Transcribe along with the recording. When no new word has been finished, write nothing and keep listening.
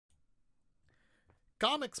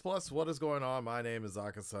Comics Plus, what is going on? My name is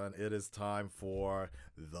Akasan. It is time for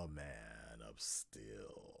The Man of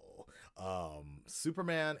Steel.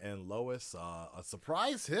 Superman and Lois, a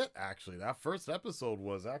surprise hit, actually. That first episode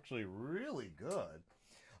was actually really good.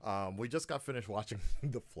 We just got finished watching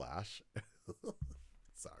The Flash.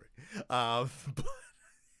 Sorry.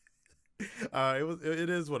 It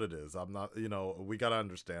is what it is. I'm not, we got to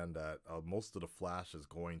understand that most of The Flash is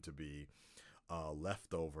going to be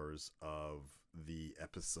leftovers of the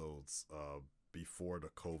episodes before the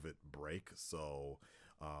COVID break, so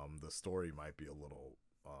the story might be a little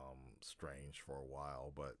strange for a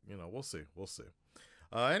while, but we'll see.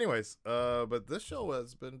 Anyways, but this show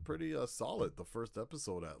has been pretty solid. The first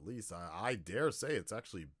episode, at least, I dare say it's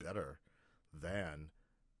actually better than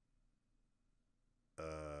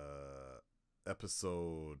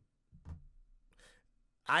episode.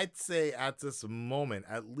 I'd say at this moment,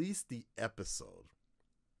 at least the episode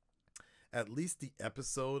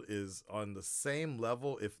is on the same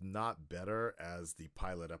level, if not better, as the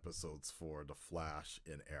pilot episodes for The Flash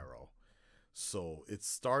and Arrow. So it's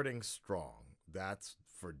starting strong. That's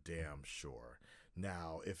for damn sure.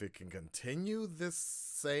 Now, if it can continue this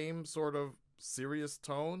same sort of serious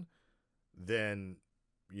tone, then,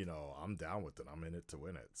 I'm down with it. I'm in it to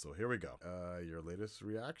win it. So here we go. Your latest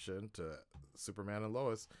reaction to Superman and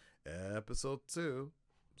Lois, episode 2,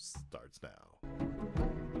 starts now.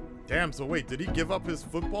 Damn, so wait, did he give up his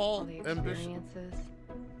football ambition?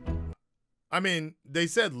 I mean, they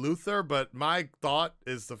said Luthor, but my thought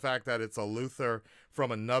is the fact that it's a Luthor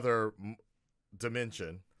from another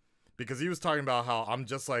dimension. Because he was talking about how I'm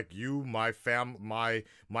just like you, my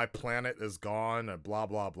planet is gone, and blah,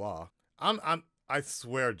 blah, blah. I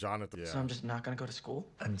swear, Jonathan. Yeah. So I'm just not gonna go to school?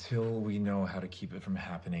 Until we know how to keep it from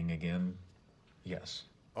happening again, yes.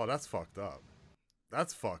 Oh, that's fucked up.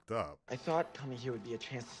 That's fucked up. I thought coming here would be a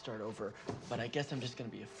chance to start over, but I guess I'm just gonna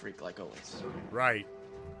be a freak like always. Right.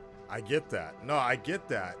 I get that. No, I get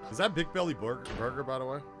that. Is that Big Belly Burger, by the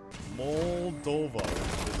way? Moldova.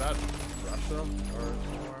 Is that Russia or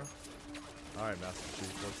somewhere? Alright, Master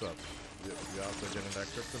Chief, what's up? You out there getting that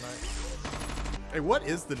kryptonite? Hey, what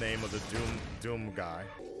is the name of the Doom guy?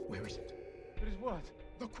 Where is it? It is what?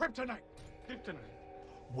 The kryptonite! Kryptonite.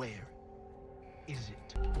 Where is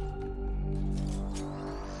it?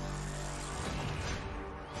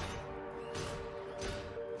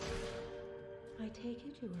 I take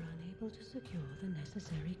it you were unable to secure the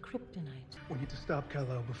necessary kryptonite. We need to stop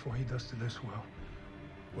Kal-El before he does to this world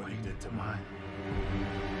What he did to mine.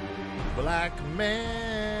 Black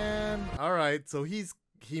man. All right, so he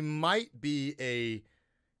might be a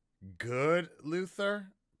good Luthor,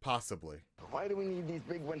 possibly. Why do we need these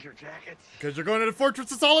big winter jackets? Because you're going to the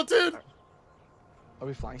Fortress of Solitude. Are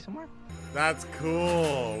we flying somewhere? That's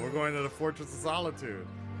cool. We're going to the Fortress of Solitude.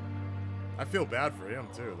 I feel bad for him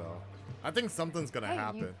too, though. I think something's gonna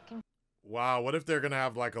happen. Wow, what if they're gonna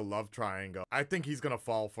have like a love triangle? I think he's gonna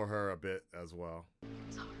fall for her a bit as well.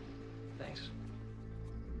 Thanks.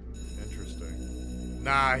 Interesting.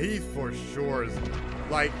 Nah, he for sure is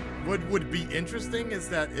like, what would be interesting is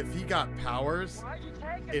that if he got powers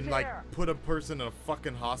and like put a person in a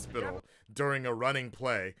fucking hospital during a running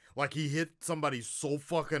play, like he hit somebody so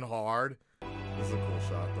fucking hard. This is a cool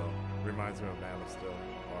shot though. Reminds me of Man of Steel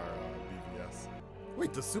or BVS.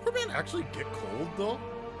 Wait, does Superman actually get cold though?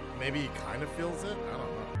 Maybe he kind of feels it? I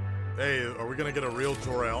don't know. Hey, are we gonna get a real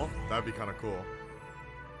Jor-El? That'd be kind of cool.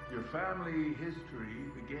 Your family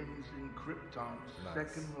history begins in Krypton's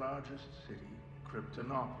second largest city,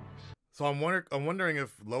 Kryptonopolis. So I'm wondering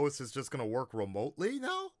if Lois is just gonna work remotely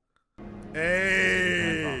now?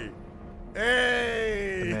 Hey!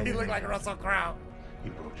 Hey! He looked like Russell Crowe.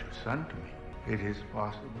 You brought your son to me. It is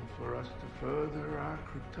possible for us to further our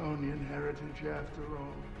Kryptonian heritage after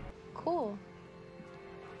all. Cool.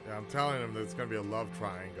 Yeah, I'm telling him that it's gonna be a love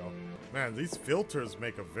triangle. Man, these filters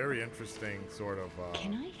make a very interesting sort of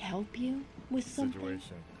Can I help you with something?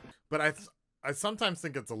 situation. But I sometimes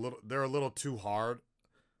think they're a little too hard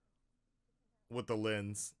with the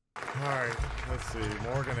lens. Alright, let's see.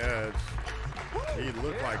 Morgan Edge. He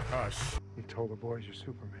looked like Hush. You told the boys you're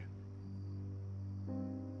Superman.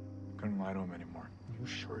 Couldn't lie to him anymore. You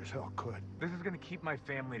sure as hell could. This is gonna keep my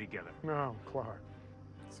family together. No, Clark.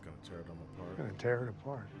 It's gonna tear them apart. Gonna tear it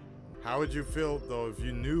apart. How would you feel though if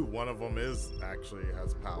you knew one of them actually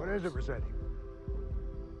has powers? What is it presenting?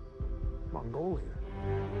 Mongolia.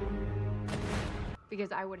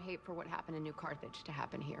 Because I would hate for what happened in New Carthage to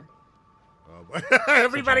happen here.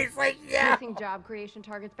 Everybody's like, yeah. Missing job creation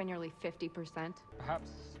targets by nearly 50%. Perhaps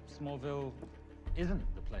Smallville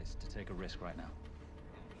isn't the place to take a risk right now.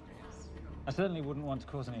 I certainly wouldn't want to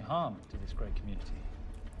cause any harm to this great community.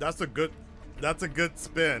 That's a good That's a good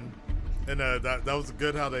spin. And that was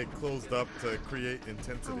good how they closed up to create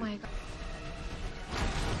intensity. Oh my god.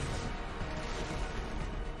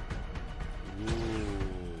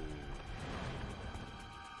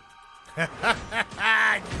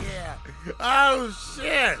 Yeah. Oh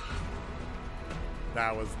shit.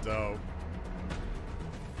 That was dope.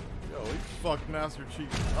 Yo, he fucked Master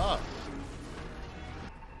Chief up.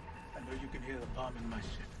 I know you can hear the bomb in my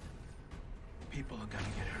ship. People are gonna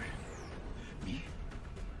get hurt. Me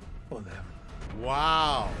or them.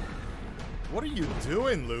 Wow. What are you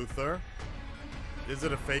doing, Luther? Is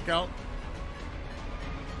it a fake out?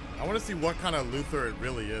 I want to see what kind of Luther it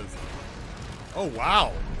really is. Oh,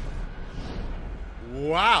 wow.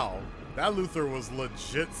 Wow. That Luther was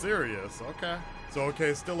legit serious. Okay. So,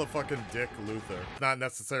 okay, still a fucking dick Luther. Not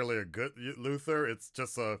necessarily a good Luther. It's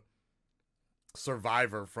just a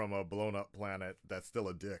survivor from a blown up planet that's still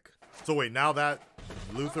a dick. So wait, now that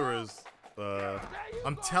Luther is...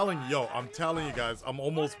 I'm telling you guys, I'm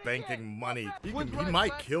almost banking money. He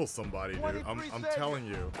might kill somebody, dude. I'm telling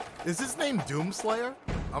you. Is his name Doomslayer?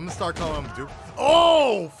 I'm gonna start calling him Doom.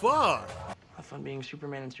 Oh, fuck! Have fun being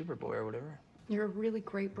Superman and Superboy or whatever. You're a really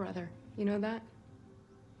great brother. You know that?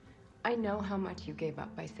 I know how much you gave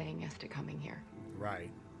up by saying yes to coming here. Right.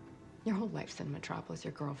 Your whole life's in Metropolis.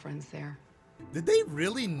 Your girlfriend's there. Did they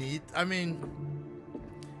really need... I mean...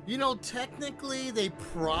 You know, technically, they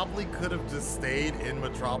probably could have just stayed in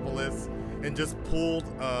Metropolis and just pulled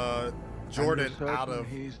Jordan out of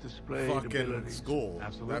fucking school.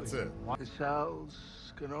 Absolutely. That's it. The cells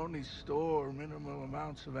can only store minimal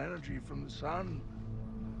amounts of energy from the sun.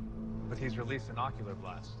 But he's released an ocular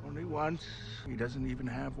blast. Only once. He doesn't even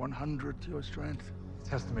have 100 your strength.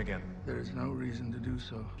 Test him again. There is no reason to do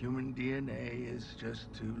so. Human DNA is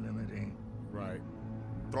just too limiting. Right.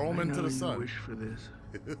 Throw him into the sun. I wish for this.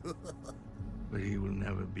 But he will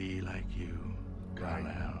never be like you,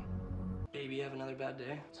 Kal-El. Baby, you have another bad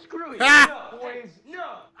day? Screw you! Ah! No, boys!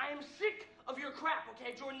 No! I am sick of your crap,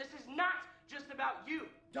 okay, Jordan? This is not just about you.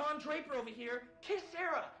 Don Draper over here kissed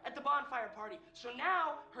Sarah at the bonfire party. So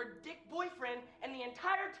now her dick boyfriend and the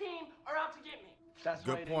entire team are out to get me. That's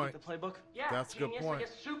Good why you didn't point. get the playbook? Yeah, That's a good genius. point. I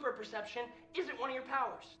guess super perception isn't one of your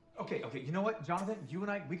powers. Okay, you know what, Jonathan? You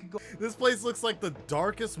and I, we could go. This place looks like the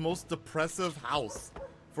darkest, most depressive house.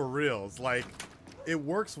 For reals. Like, it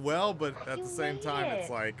works well, but at the same time, it's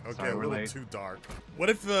like, okay, Sorry, a little late. too dark. What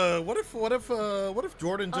if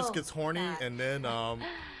Jordan just gets horny and then,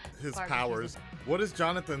 his powers. What is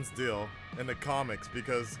Jonathan's deal in the comics?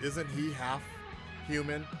 Because isn't he half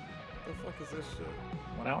human? What the fuck is this shit?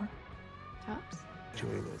 1 hour? Tops?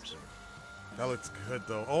 Chewy lips. That looks good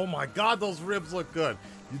though. Oh my god, those ribs look good.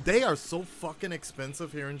 They are so fucking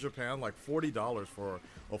expensive here in Japan, like $40 for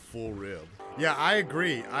a full rib. Yeah, I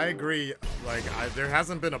agree. Like, there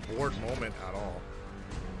hasn't been a bored moment at all.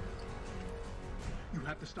 You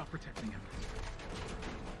have to stop protecting him.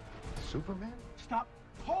 Superman? Stop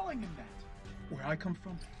calling him that. Where I come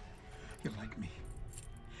from, you're like me.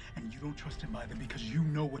 And you don't trust him either because you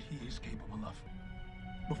know what he is capable of.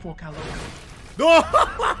 Before Kal-El.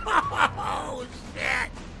 Oh shit!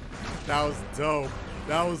 That was dope.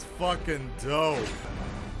 That was fucking dope.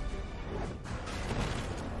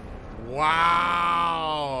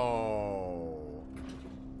 Wow.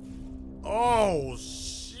 Oh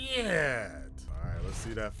shit. Alright, let's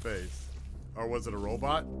see that face. Or was it a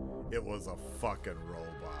robot? It was a fucking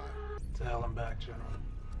robot. To hell and back, General.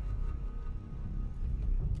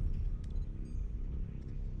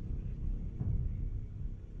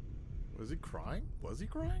 Was he crying? Was he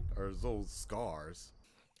crying? Or is those scars?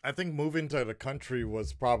 I think moving to the country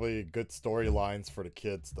was probably good storylines for the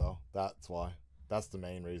kids, though. That's why. That's the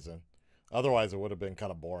main reason. Otherwise, it would have been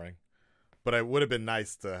kind of boring. But it would have been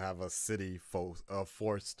nice to have a city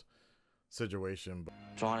forced situation.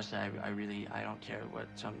 So honestly, I don't care what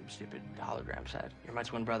some stupid hologram said. You're my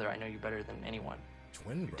twin brother. I know you better than anyone.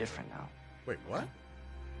 Twin You're brother? different now. Wait, what?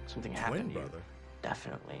 Something Twin happened to you. brother?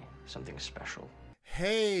 Definitely something special.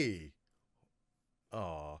 Hey.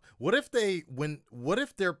 Oh, what if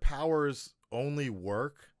their powers only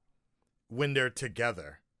work when they're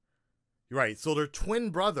together? Right, so they're twin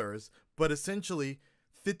brothers, but essentially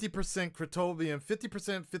 50% Kryptonian,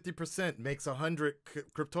 50% makes 100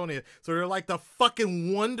 Kryptonian. So they're like the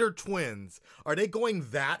fucking Wonder Twins. Are they going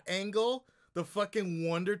that angle? The fucking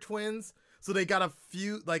Wonder Twins? So they got a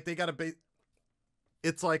few, like they got a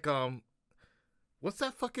it's like, what's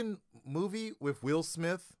that fucking movie with Will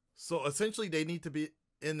Smith? So essentially they need to be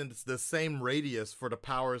in the same radius for the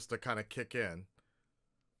powers to kind of kick in.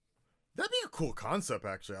 That'd be a cool concept,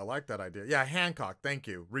 actually. I like that idea. Yeah, Hancock. Thank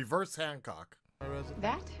you. Reverse Hancock.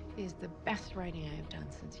 That is the best writing I have done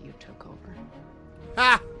since you took over.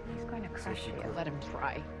 Ha! He's going to crush you. Let him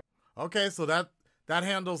try. Okay, so that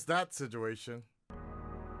handles that situation.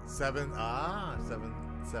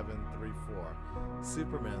 7734.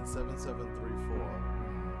 Superman 7734.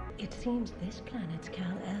 It seems this planet's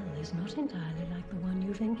Kal-El is not entirely like the one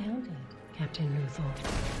you've encountered, Captain Luthor.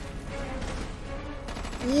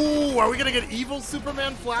 Ooh, are we gonna get evil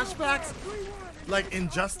Superman flashbacks? Like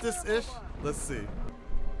Injustice-ish? Let's see.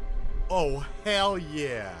 Oh, hell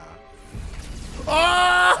yeah.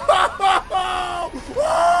 Oh!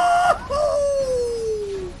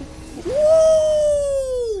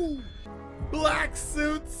 Woo! Black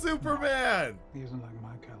suit Superman! He isn't like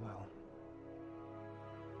my Kal-El.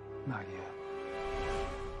 Not yet.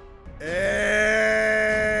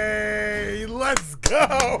 Hey! Let's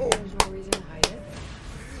go! There's no reason to hide it.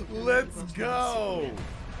 Let's go!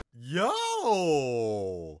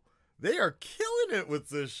 Yo! They are killing it with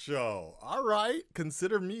this show. All right.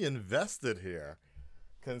 Consider me invested here.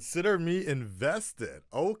 Consider me invested.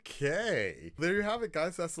 Okay. There you have it,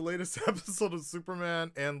 guys. That's the latest episode of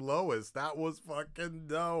Superman and Lois. That was fucking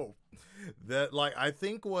dope. That, like, I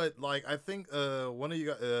think one of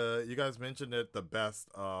you guys mentioned it the best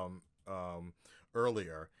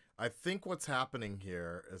earlier. I think what's happening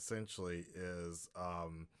here essentially is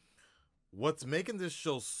what's making this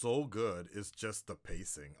show so good is just the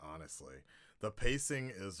pacing, honestly. The pacing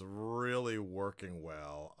is really working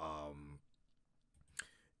well.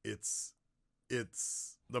 It's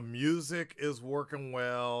the music is working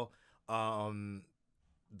well.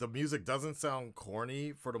 The music doesn't sound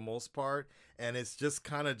corny for the most part, and it's just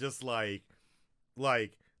kind of just like I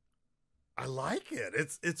like it.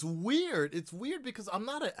 It's weird. It's weird because I'm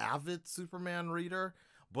not an avid Superman reader.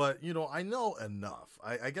 But, you know, I know enough.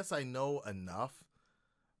 I guess I know enough.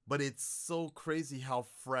 But it's so crazy how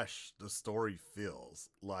fresh the story feels.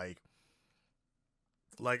 Like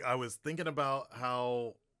I was thinking about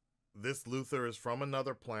how this Luthor is from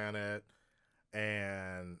another planet.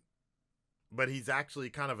 But he's actually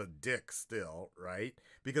kind of a dick still, right?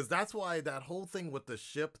 Because that's why that whole thing with the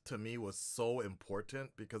ship to me was so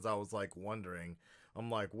important. Because I was like wondering... I'm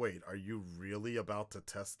like, wait, are you really about to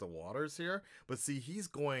test the waters here? But see, he's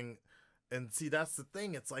going, and see, that's the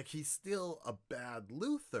thing. It's like he's still a bad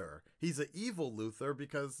Luthor. He's an evil Luthor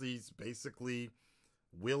because he's basically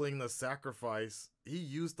willing to sacrifice. He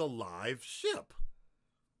used a live ship.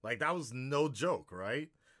 Like, that was no joke,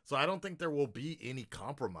 right? So I don't think there will be any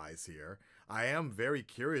compromise here. I am very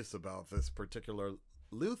curious about this particular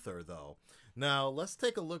Luthor, though. Now, let's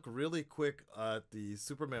take a look really quick at the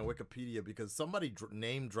Superman Wikipedia because somebody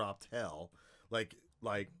name dropped Hell, like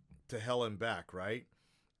to hell and back, right?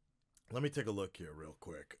 Let me take a look here real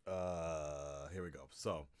quick. Here we go.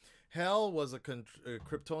 So, Hell was a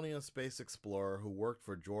Kryptonian space explorer who worked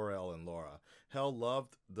for Jor-El and Laura. Hell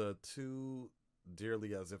loved the two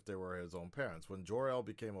dearly as if they were his own parents. When Jor-El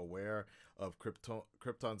became aware of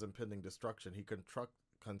Krypton's impending destruction, he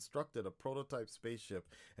constructed a prototype spaceship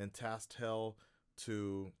and tasked Hell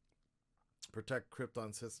to protect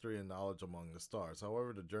Krypton's history and knowledge among the stars.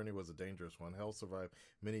 However, the journey was a dangerous one. Hell survived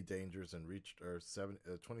many dangers and reached Earth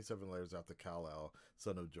 27 layers after Kal-El,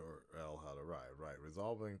 son of Jor-El, had arrived. Right,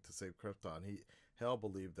 resolving to save Krypton, Hell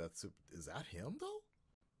believed that is that him though?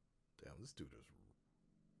 Damn, this dude is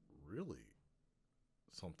really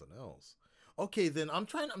something else. Okay, then I'm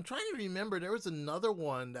trying to remember. There was another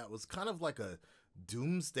one that was kind of like a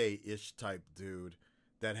Doomsday-ish type dude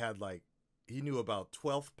that had like he knew about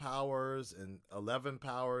 12th powers and 11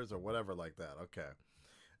 powers or whatever like that. Okay.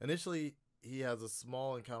 Initially, he has a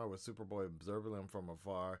small encounter with Superboy, observing him from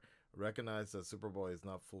afar. Recognized that Superboy is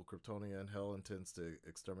not full Kryptonian. Hell intends to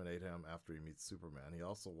exterminate him after he meets Superman. He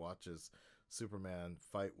also watches Superman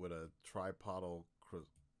fight with a tripodal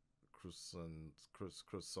chrysonium,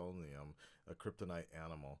 a kryptonite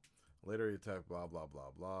animal. Later he attacked blah blah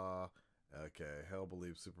blah blah. Okay, Hell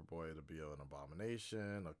believes Superboy to be an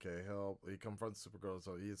abomination. Okay, Hell, he confronts Supergirl,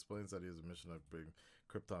 so he explains that he has a mission of bringing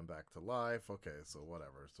Krypton back to life. Okay, so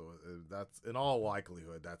whatever. So that's, in all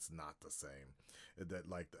likelihood, that's not the same. That,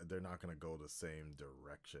 like, they're not going to go the same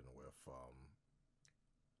direction with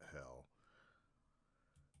Hell.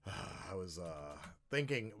 I was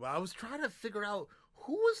thinking, I was trying to figure out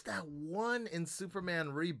who was that one in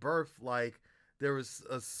Superman Rebirth, like, there was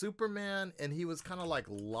a Superman, and he was kind of like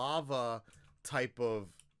lava type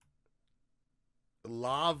of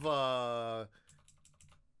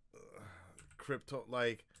crypto,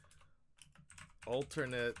 like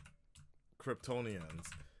alternate Kryptonians.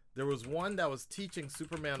 There was one that was teaching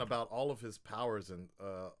Superman about all of his powers and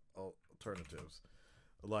alternatives.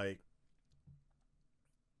 Like,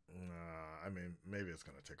 I mean, maybe it's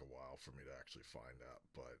going to take a while for me to actually find out,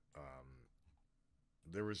 but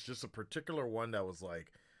there was just a particular one that was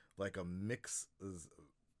like a mix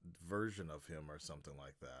version of him or something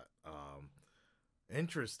like that.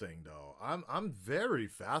 Interesting though. I'm very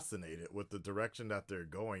fascinated with the direction that they're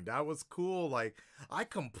going. That was cool. Like, I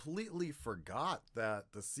completely forgot that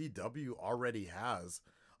the CW already has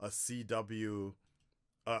a CW.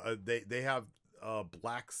 They have a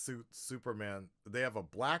black suit Superman. They have a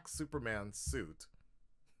black Superman suit.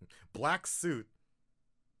 Black suit.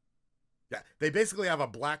 Yeah, they basically have a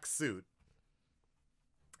black suit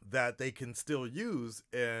that they can still use,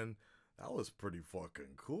 and that was pretty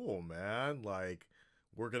fucking cool, man. Like,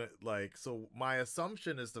 we're gonna, like, so my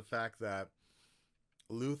assumption is the fact that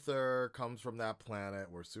Luthor comes from that planet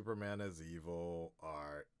where Superman is evil,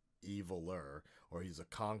 or eviler, or he's a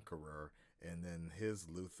conqueror, and then his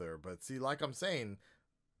Luthor. But see, like I'm saying,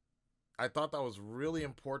 I thought that was really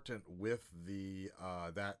important with the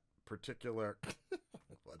that particular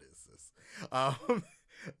what is this?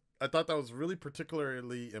 I thought that was really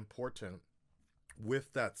particularly important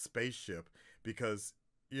with that spaceship, because,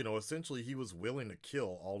 you know, essentially he was willing to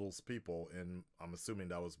kill all those people, and I'm assuming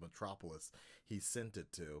that was Metropolis he sent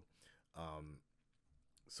it to.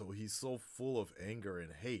 So he's so full of anger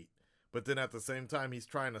and hate, but then at the same time he's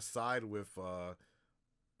trying to side with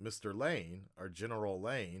Mr. Lane, or General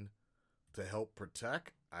Lane, to help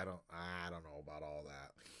protect. I don't know about all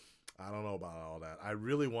that. I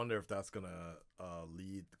really wonder if that's gonna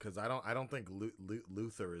lead, because I don't think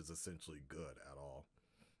Luthor is essentially good at all.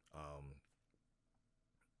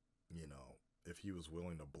 You know, if he was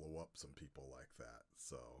willing to blow up some people like that.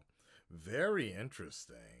 So very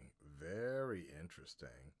interesting. Very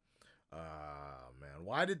interesting. Man,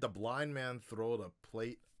 why did the blind man throw the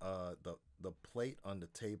plate the plate on the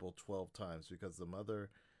table 12 times? Because the mother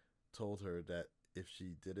told her that if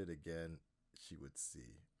she did it again, she would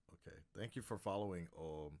see. Okay, thank you for following,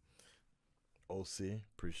 OC.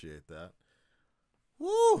 Appreciate that.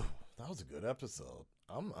 Woo, that was a good episode.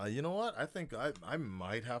 You know what? I think I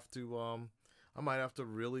might have to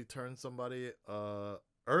really turn somebody.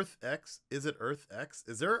 Earth X. Is it Earth X?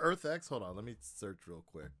 Is there Earth X? Hold on, let me search real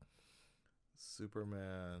quick.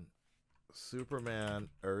 Superman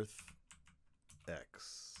Earth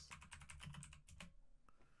X.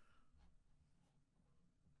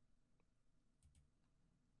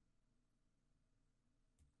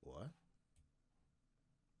 What?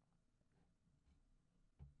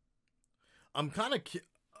 I'm kind of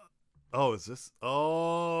oh, is this?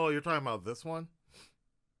 Oh, you're talking about this one?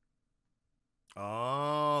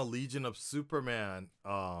 Oh, Legion of Superman.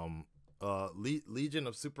 Legion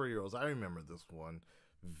of Superheroes. I remember this one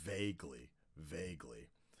vaguely.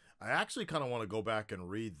 I actually kind of want to go back and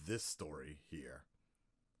read this story here.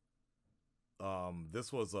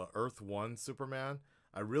 This was Earth 1 Superman.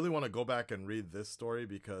 I really want to go back and read this story,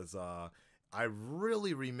 because I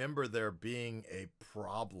really remember there being a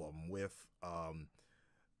problem with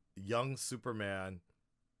young Superman,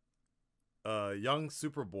 young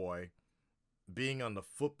Superboy being on the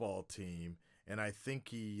football team, and I think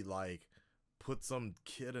he like put some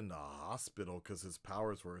kid in the hospital because his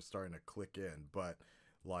powers were starting to click in. But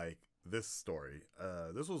like this story,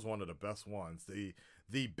 this was one of the best ones.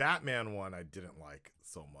 The Batman one I didn't like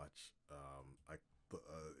so much.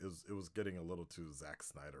 It was getting a little too Zack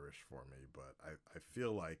Snyder-ish for me, but I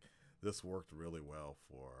feel like this worked really well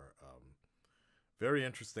for very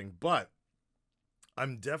interesting. But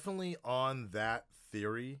I'm definitely on that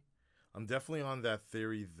theory.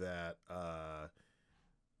 That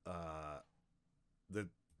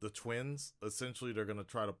the twins, essentially they're gonna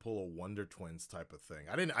try to pull a Wonder Twins type of thing.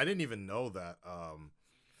 I didn't even know that. Oh,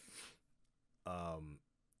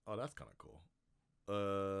 that's kind of cool.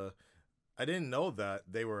 I didn't know that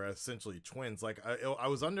they were essentially twins. Like I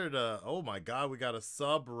was under the, oh my god, we got a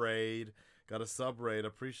sub raid.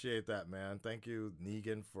 Appreciate that, man. Thank you,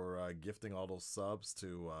 Negan, for gifting all those subs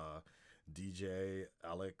to DJ,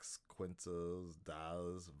 Alex, Quintus,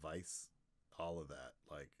 Daz, Vice, all of that.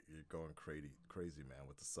 Like, you're going crazy, man,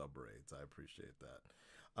 with the sub raids. I appreciate that.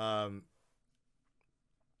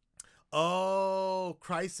 Oh,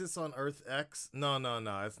 Crisis on Earth X. No,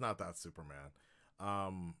 it's not that Superman.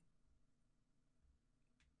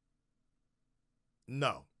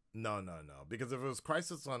 No. Because if it was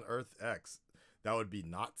Crisis on Earth X, that would be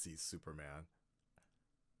Nazi Superman.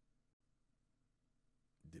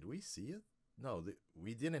 Did we see it? No,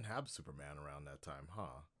 we didn't have Superman around that time,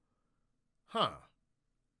 huh?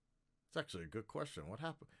 It's actually a good question. What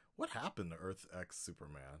happened to Earth X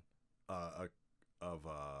Superman? Of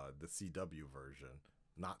the CW version,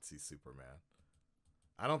 Nazi Superman.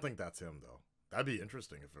 I don't think that's him though. That'd be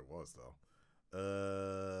interesting if it was though.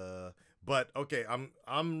 But okay,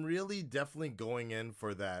 I'm really definitely going in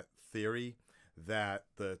for that theory that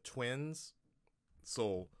the twins,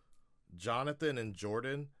 so Jonathan and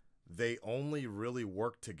Jordan, they only really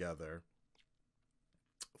work together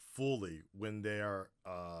fully when they are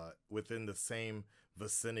within the same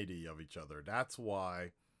vicinity of each other. That's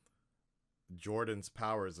why Jordan's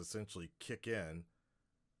powers essentially kick in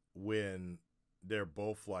when they're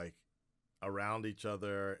both like around each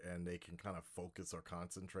other and they can kind of focus or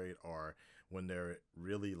concentrate, or when they're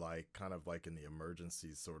really like kind of like in the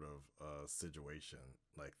emergency sort of situation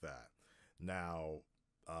like that. Now,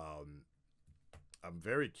 I'm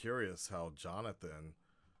very curious how Jonathan,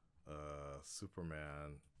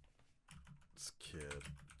 Superman's kid,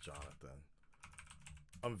 Jonathan,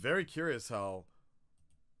 I'm very curious how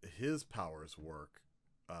his powers work,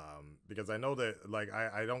 because I know that like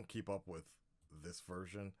I don't keep up with this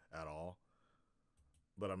version at all,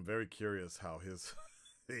 but I'm very curious how his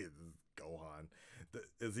Gohan,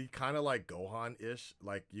 is he kind of like Gohan-ish?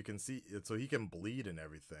 Like you can see it, so he can bleed and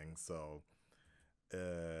everything. So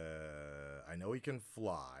I know he can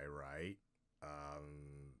fly, right?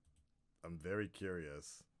 I'm very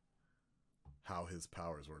curious how his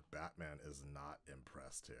powers work. Batman is not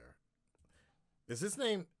impressed here. Is his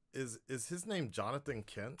name his name Jonathan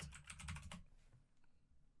Kent?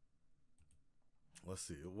 Let's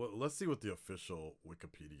see. Let's see what the official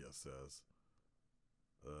Wikipedia says.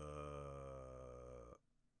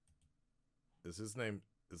 Is his name?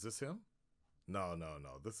 Is this him? No.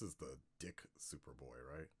 This is the Dick Superboy,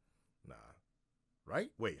 right? Nah.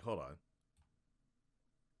 Right? Wait, hold on.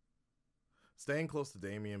 Staying close to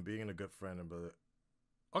Damian, being a good friend, and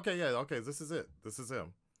okay, yeah, okay. This is it. This is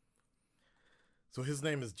him. So his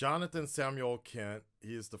name is Jonathan Samuel Kent.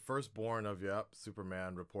 He is the firstborn of,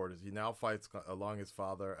 Superman reported. He now fights along his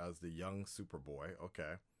father as the young Superboy.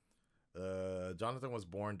 Okay. Jonathan was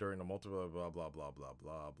born during the multiple blah, blah, blah, blah,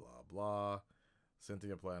 blah, blah, blah.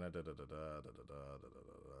 Sentient planet,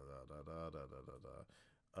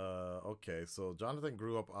 okay, so Jonathan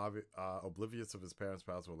grew up oblivious of his parents'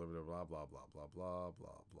 past, blah, blah, blah, blah, blah, blah, blah,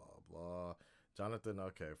 blah, blah. Jonathan,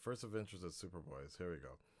 okay, first of interest as Superboys. Here we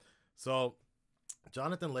go. So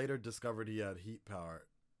Jonathan later discovered he had heat power,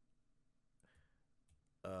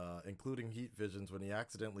 including heat visions, when he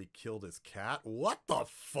accidentally killed his cat. What the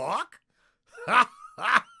fuck?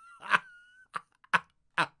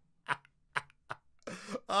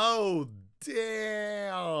 Oh,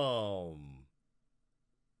 damn.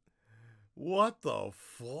 What the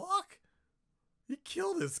fuck? He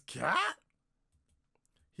killed his cat?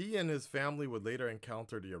 He and his family would later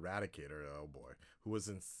encounter the Eradicator, oh boy, who was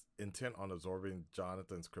intent on absorbing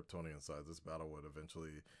Jonathan's Kryptonian side. This battle would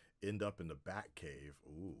eventually end up in the Batcave,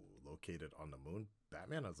 located on the moon.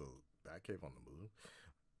 Batman has a Batcave on the moon?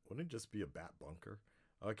 Wouldn't it just be a bat bunker?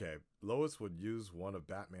 Okay, Lois would use one of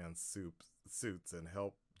Batman's suits and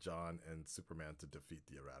help John and Superman to defeat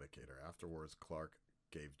the Eradicator. Afterwards, Clark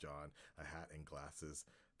gave John a hat and glasses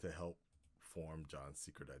to help form John's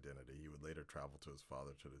secret identity. He would later travel to his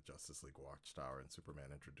father to the Justice League Watchtower, and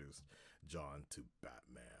Superman introduced John to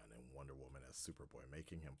Batman and Wonder Woman as Superboy,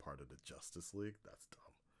 making him part of the Justice League. That's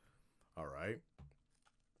dumb. All right.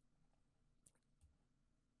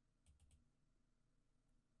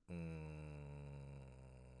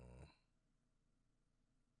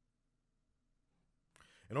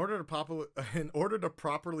 In order to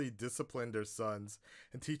properly discipline their sons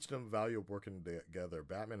and teach them the value of working together,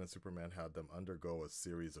 Batman and Superman had them undergo a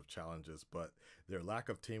series of challenges, but their lack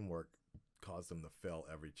of teamwork caused them to fail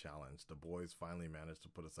every challenge. The boys finally managed to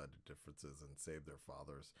put aside their differences and save their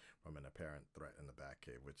fathers from an apparent threat in the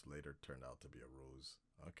Batcave, which later turned out to be a ruse.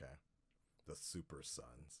 Okay. The Super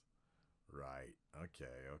Sons. Right.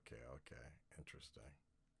 Okay. Interesting.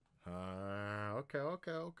 Okay. All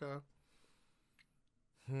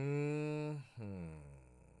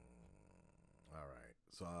right.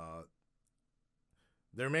 So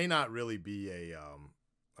there may not really be a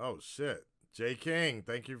oh shit. J King,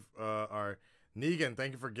 thank you our Negan,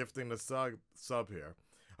 thank you for gifting the sub here.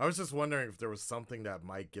 I was just wondering if there was something that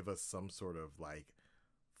might give us some sort of like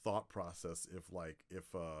thought process if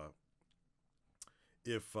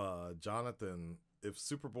Jonathan, if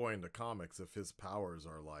Superboy in the comics, if his powers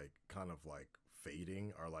are like kind of like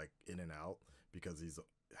fading or like in and out because he's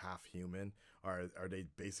half human, are they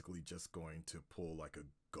basically just going to pull like a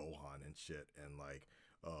Gohan and shit and like,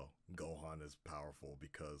 oh, Gohan is powerful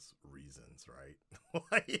because reasons, right?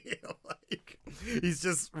 like he's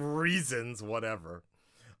just reasons, whatever.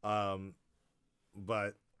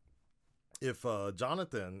 But if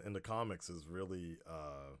Jonathan in the comics is really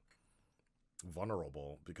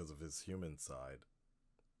vulnerable because of his human side,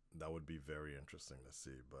 That would be very interesting to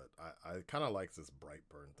see. But I kind of like this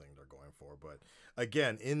Brightburn thing they're going for. But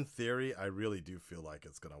again, in theory, I really do feel like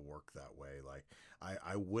it's gonna work that way. Like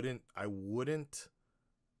I wouldn't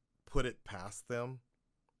put it past them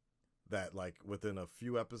that like within a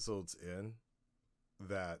few episodes in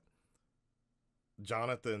that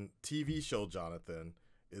Jonathan, TV show Jonathan,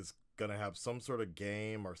 is gonna have some sort of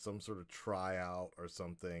game or some sort of tryout or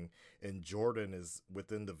something, and Jordan is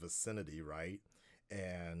within the vicinity, right?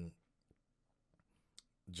 And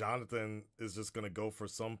Jonathan is just gonna go for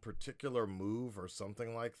some particular move or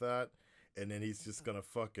something like that, and then he's just gonna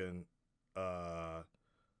fucking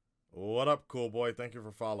what up, cool boy? Thank you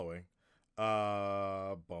for following.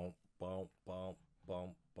 Bump, bump, bump,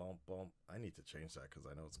 bump, bump, bump. I need to change that because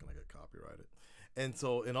I know it's gonna get copyrighted. And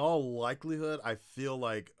so, in all likelihood, I feel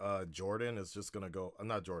like Jordan is just gonna go.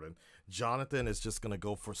 Not Jordan. Jonathan is just gonna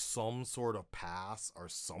go for some sort of pass or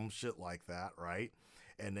some shit like that, right?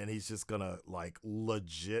 And then he's just gonna like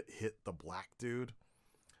legit hit the black dude,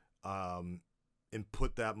 and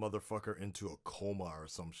put that motherfucker into a coma or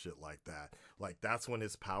some shit like that. Like that's when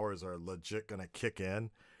his powers are legit gonna kick in,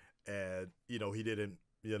 and you know he didn't.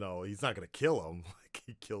 You know he's not gonna kill him like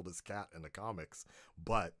he killed his cat in the comics,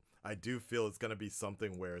 but I do feel it's going to be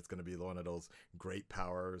something where it's going to be one of those great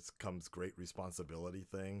powers comes great responsibility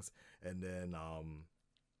things. And then,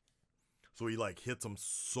 so he like hits him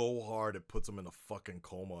so hard, it puts him in a fucking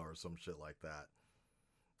coma or some shit like that.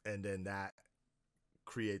 And then that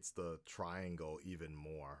creates the triangle even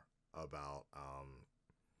more about,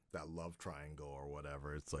 that love triangle or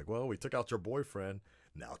whatever. It's like, well, we took out your boyfriend.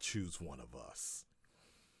 Now choose one of us.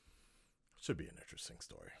 Should be an interesting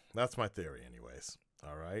story. That's my theory anyways.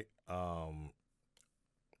 All right. Well,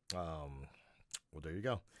 there you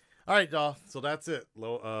go. All right, y'all. So that's it.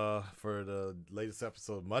 For the latest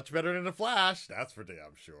episode. Much better than The Flash. That's for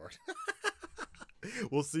damn sure.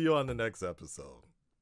 We'll see you on the next episode.